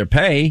justify their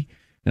pay.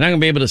 They're not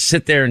going to be able to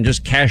sit there and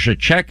just cash a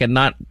check and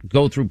not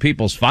go through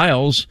people's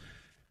files.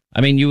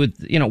 I mean,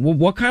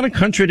 what kind of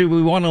country do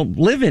we want to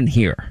live in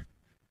here?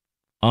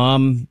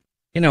 Do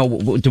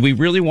we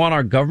really want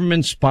our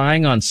government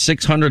spying on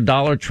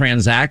 $600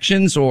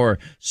 transactions or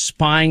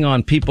spying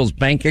on people's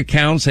bank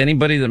accounts?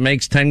 Anybody that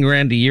makes 10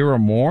 grand a year or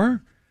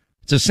more?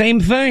 It's the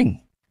same thing.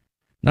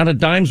 Not a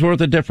dime's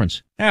worth of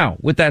difference. Now,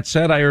 with that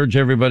said, I urge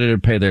everybody to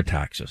pay their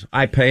taxes.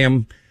 I pay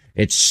them.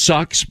 It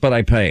sucks, but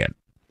I pay it.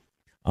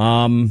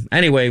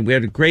 Anyway, we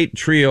had a great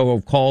trio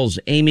of calls.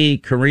 Amy,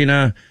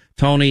 Karina,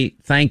 Tony,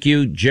 thank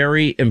you.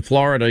 Jerry in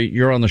Florida,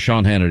 you're on the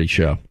Sean Hannity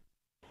Show.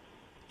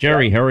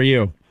 Jerry, how are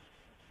you?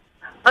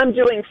 I'm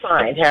doing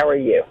fine. How are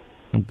you?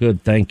 I'm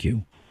good, thank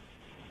you.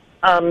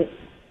 I'm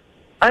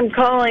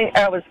calling.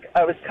 I was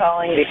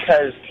calling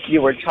because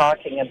you were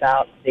talking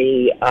about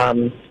the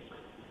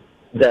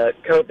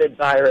COVID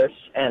virus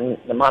and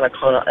the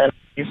monoclonal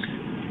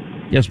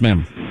antibodies. Yes,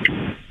 ma'am.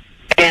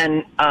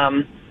 And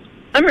I'm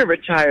a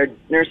retired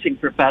nursing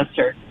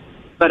professor,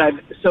 but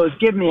so it's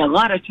given me a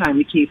lot of time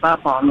to keep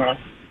up on this.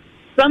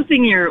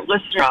 Something you're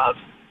listening of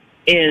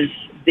is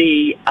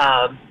the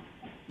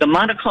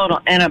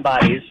monoclonal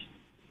antibodies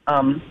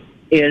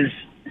is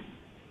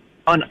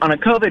on a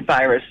COVID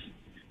virus.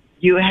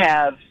 You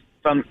have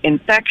from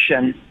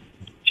infection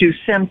to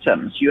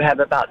symptoms, you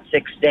have about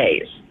 6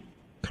 days.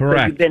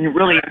 Correct. So you've been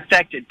really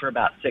infected for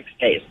about 6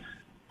 days.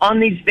 On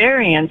these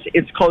variants,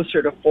 it's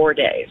closer to 4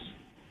 days.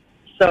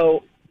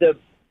 So the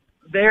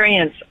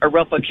variants are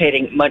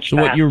replicating much So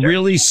faster. what you're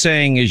really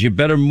saying is you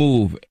better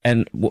move.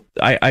 And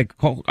I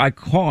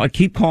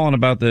keep calling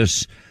about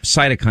this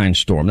cytokine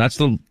storm. That's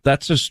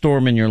the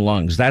storm in your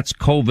lungs. That's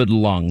COVID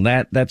lung.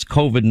 That's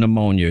COVID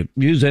pneumonia.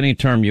 Use any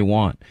term you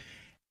want.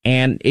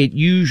 And it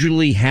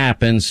usually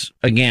happens,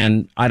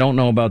 again, I don't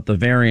know about the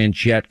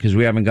variants yet because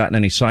we haven't gotten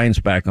any science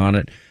back on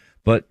it,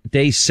 but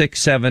day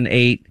 6, 7,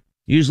 8,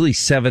 usually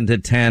 7 to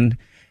 10.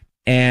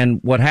 And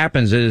what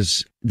happens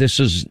is this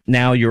is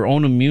now your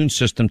own immune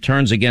system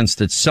turns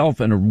against itself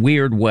in a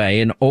weird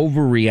way and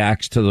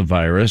overreacts to the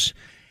virus.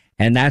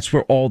 And that's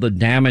where all the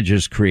damage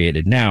is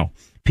created. Now,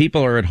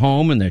 people are at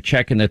home and they're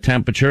checking their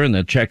temperature and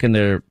they're checking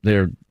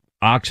their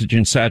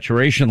oxygen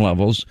saturation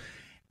levels.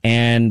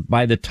 And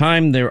by the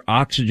time their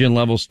oxygen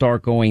levels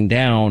start going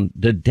down,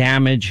 the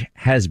damage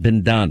has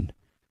been done.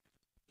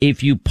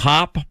 If you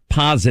pop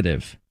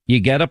positive,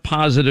 you get a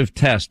positive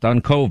test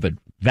on COVID,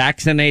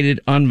 vaccinated,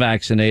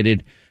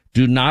 unvaccinated,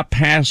 do not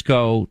pass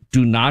go,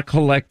 do not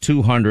collect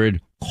 200,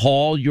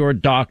 call your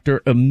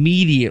doctor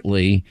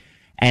immediately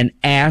and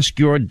ask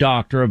your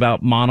doctor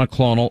about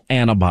monoclonal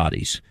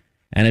antibodies.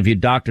 And if your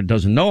doctor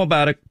doesn't know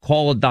about it,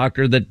 call a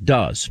doctor that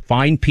does.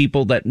 Find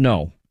people that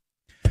know.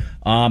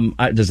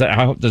 Does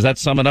that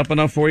sum it up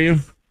enough for you?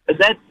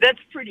 That's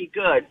pretty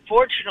good.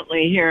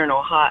 Fortunately, here in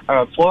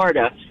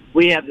Florida,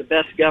 we have the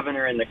best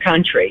governor in the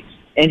country,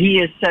 and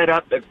he has set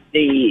up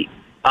the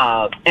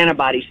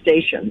antibody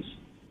stations.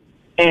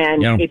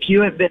 And if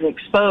you have been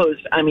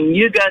exposed, I mean,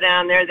 you go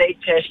down there, they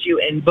test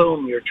you, and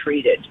boom, you're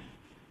treated.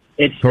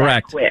 It's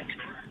correct. That quick.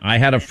 I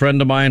had a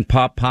friend of mine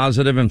pop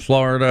positive in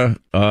Florida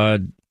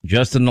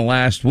just in the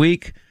last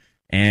week,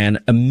 and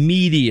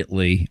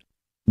immediately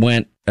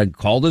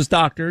called his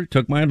doctor,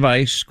 took my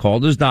advice,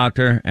 called his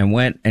doctor, and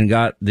went and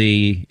got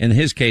in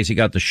his case, he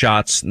got the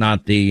shots,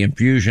 not the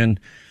infusion.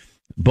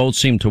 Both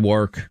seem to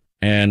work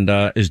and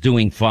is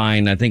doing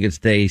fine. I think it's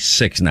day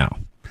 6 now.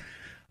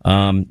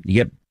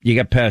 You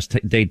get past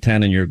day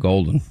 10 and you're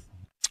golden.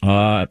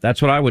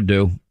 That's what I would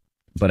do,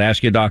 but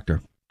ask your doctor.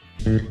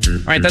 All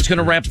right, that's going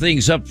to wrap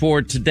things up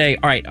for today.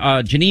 All right,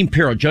 Jeanine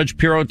Pirro, Judge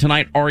Pirro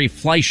tonight, Ari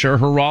Fleischer,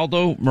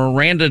 Geraldo,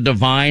 Miranda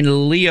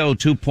Devine, Leo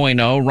 2.0,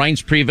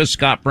 Reince Priebus,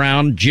 Scott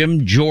Brown,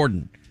 Jim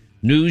Jordan.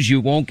 News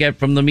you won't get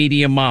from the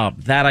media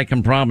mob. That I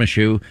can promise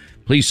you.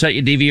 Please set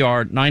your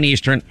DVR, 9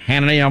 Eastern,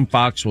 Hannity on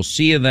Fox. We'll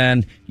see you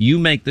then. You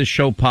make this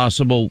show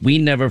possible. We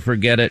never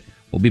forget it.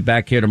 We'll be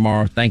back here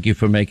tomorrow. Thank you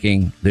for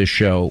making this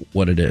show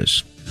what it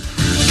is.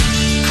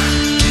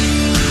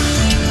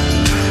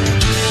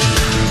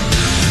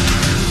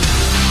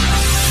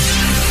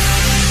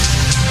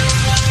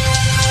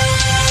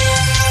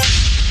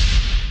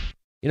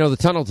 You know, the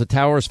Tunnel to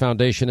Towers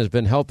Foundation has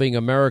been helping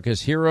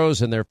America's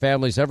heroes and their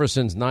families ever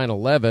since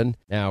 9/11.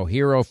 Now,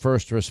 hero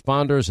first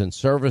responders and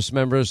service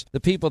members,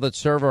 the people that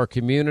serve our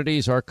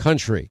communities, our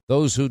country,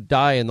 those who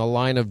die in the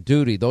line of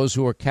duty, those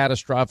who are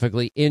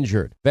catastrophically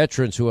injured,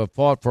 veterans who have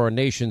fought for our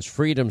nation's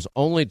freedoms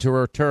only to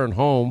return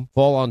home,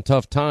 fall on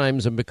tough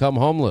times, and become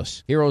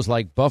homeless. Heroes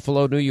like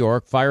Buffalo, New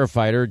York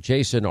firefighter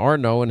Jason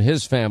Arno and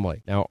his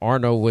family. Now,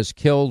 Arno was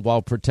killed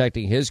while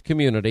protecting his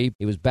community.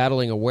 He was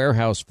battling a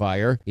warehouse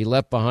fire. He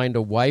left behind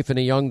a wife and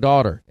a young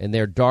daughter. In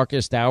their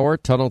darkest hour,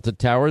 Tunnel to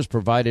Towers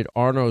provided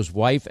Arno's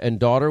wife and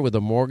daughter with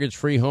a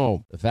mortgage-free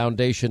home. The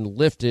foundation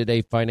lifted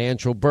a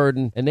financial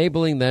burden,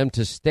 enabling them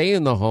to stay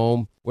in the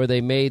home where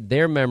they made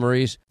their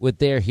memories with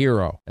their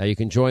hero. Now you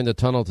can join the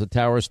Tunnel to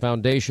Towers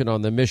Foundation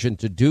on the mission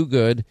to do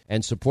good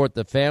and support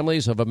the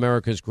families of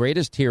America's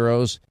greatest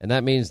heroes, and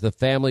that means the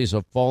families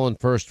of fallen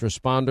first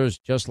responders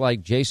just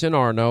like Jason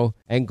Arno,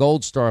 and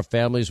Gold Star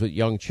families with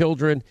young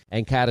children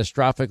and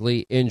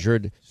catastrophically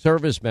injured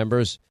service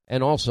members,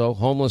 and also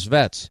homeless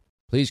vets.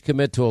 Please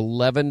commit to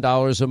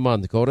 $11 a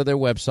month. Go to their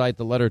website,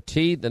 the letter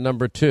T, the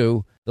number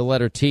 2, the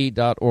letter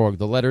T.org.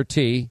 The letter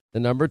T, the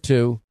number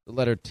 2, the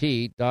letter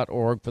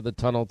T.org for the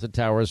Tunnel to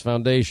Towers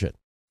Foundation.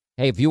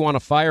 Hey, if you want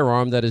a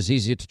firearm that is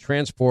easy to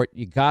transport,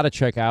 you got to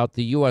check out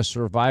the U.S.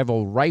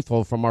 Survival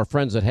Rifle from our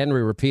friends at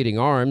Henry Repeating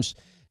Arms.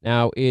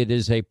 Now, it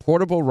is a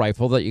portable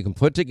rifle that you can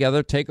put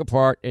together, take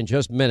apart in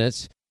just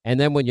minutes. And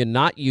then when you're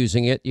not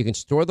using it, you can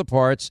store the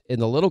parts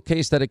in the little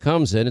case that it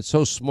comes in. It's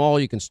so small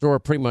you can store it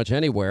pretty much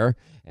anywhere,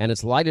 and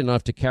it's light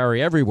enough to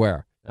carry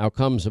everywhere. Now it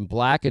comes in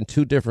black and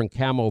 2 different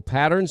camo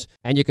patterns,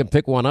 and you can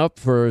pick one up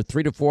for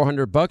 $300 to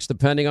 $400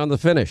 depending on the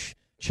finish.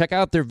 Check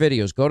out their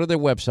videos. Go to their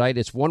website.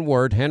 It's one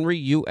word,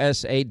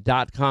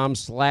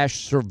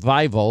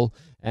 henryusa.com/survival.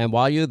 And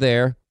while you're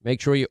there,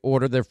 make sure you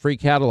order their free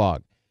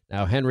catalog.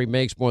 Now, Henry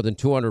makes more than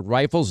 200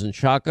 rifles and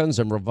shotguns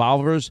and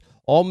revolvers,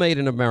 all made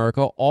in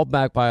America, all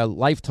backed by a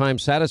lifetime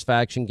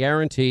satisfaction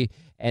guarantee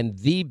and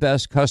the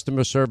best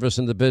customer service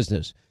in the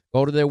business.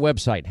 Go to their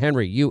website,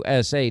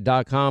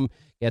 henryusa.com.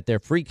 Get their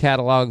free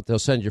catalog. They'll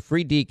send you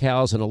free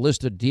decals and a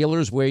list of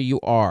dealers where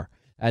you are.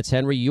 That's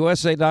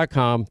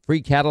henryusa.com.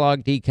 Free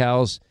catalog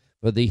decals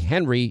for the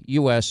Henry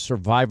U.S.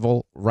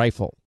 Survival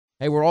Rifle.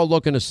 Hey, we're all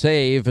looking to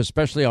save,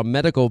 especially on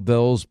medical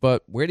bills,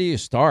 but where do you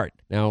start?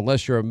 Now,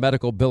 unless you're a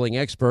medical billing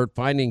expert,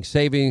 finding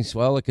savings,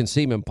 well, it can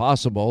seem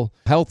impossible.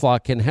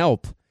 HealthLock can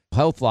help.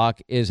 HealthLock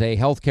is a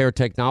healthcare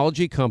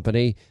technology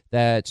company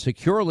that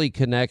securely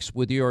connects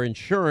with your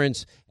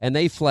insurance, and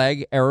they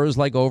flag errors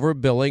like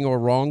overbilling or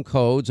wrong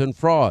codes and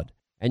fraud.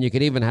 And you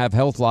can even have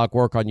HealthLock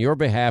work on your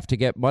behalf to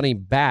get money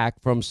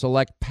back from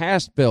select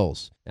past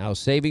bills. Now,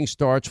 saving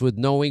starts with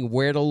knowing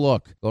where to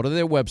look. Go to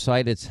their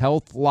website. It's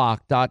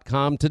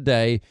healthlock.com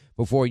today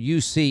before you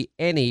see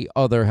any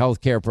other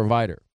healthcare provider.